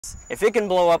If it can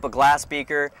blow up a glass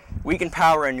beaker, we can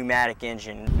power a pneumatic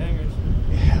engine.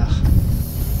 Yeah.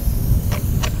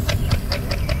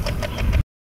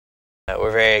 We're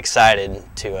very excited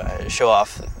to show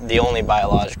off the only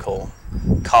biological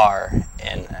car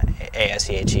in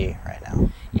ASEHE right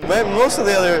now. Most of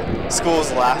the other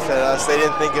schools laughed at us. They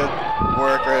didn't think it would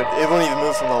work, or it wouldn't even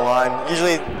move from the line.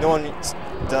 Usually no one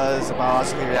does a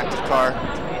biologically reactive car.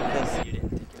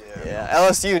 Yeah,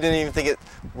 LSU didn't even think it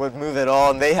would move at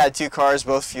all, and they had 2 cars,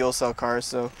 both fuel cell cars.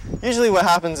 So usually what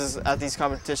happens is at these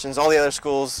competitions, all the other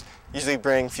schools usually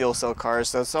bring fuel cell cars,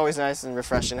 so it's always nice and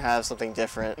refreshing to have something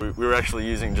different. We were actually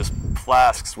using just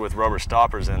flasks with rubber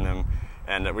stoppers in them,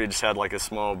 and we just had like a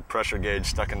small pressure gauge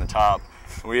stuck in the top.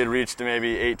 We had reached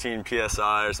maybe 18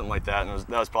 psi or something like that, and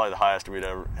that was probably the highest we'd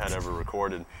ever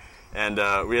recorded. And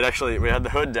we had the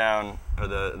hood down, or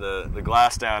the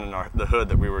glass down in the hood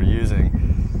that we were using.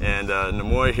 And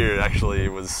Nemoy here actually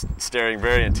was staring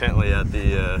very intently at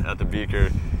the beaker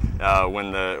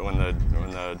when the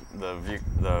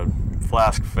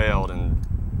flask failed and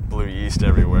blew yeast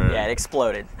everywhere. Yeah, it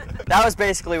exploded. That was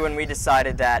basically when we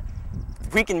decided that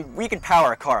we can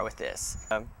power a car with this.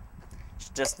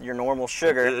 Just your normal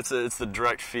sugar. It's the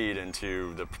direct feed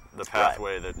into the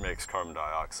pathway that makes carbon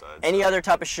dioxide. Any other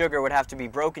type of sugar would have to be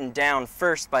broken down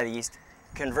first by the yeast,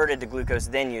 converted to glucose,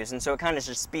 then used, and so it kind of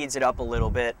just speeds it up a little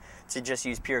bit to just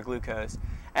use pure glucose.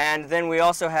 And then we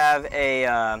also have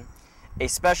a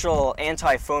special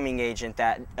anti-foaming agent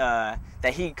that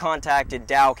he contacted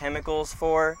Dow Chemicals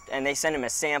for, and they sent him a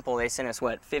sample. They sent us,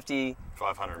 what, 500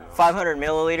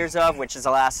 milliliters of, which has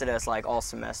lasted us like all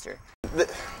semester.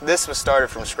 This was started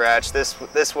from scratch.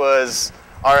 This was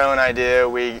our own idea.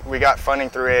 We got funding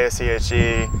through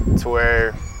ASEHE to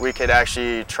where we could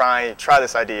actually try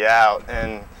this idea out.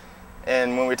 And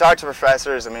when we talked to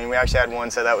professors, I mean, we actually had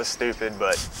one say that was stupid,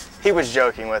 but he was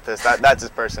joking with us. That's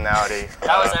his personality.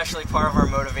 That was actually part of our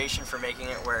motivation for making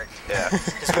it work. Yeah.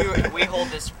 Because we hold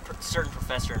this certain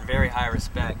professor in very high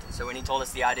respect. So when he told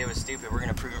us the idea was stupid, we're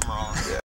going to prove him wrong. Yeah.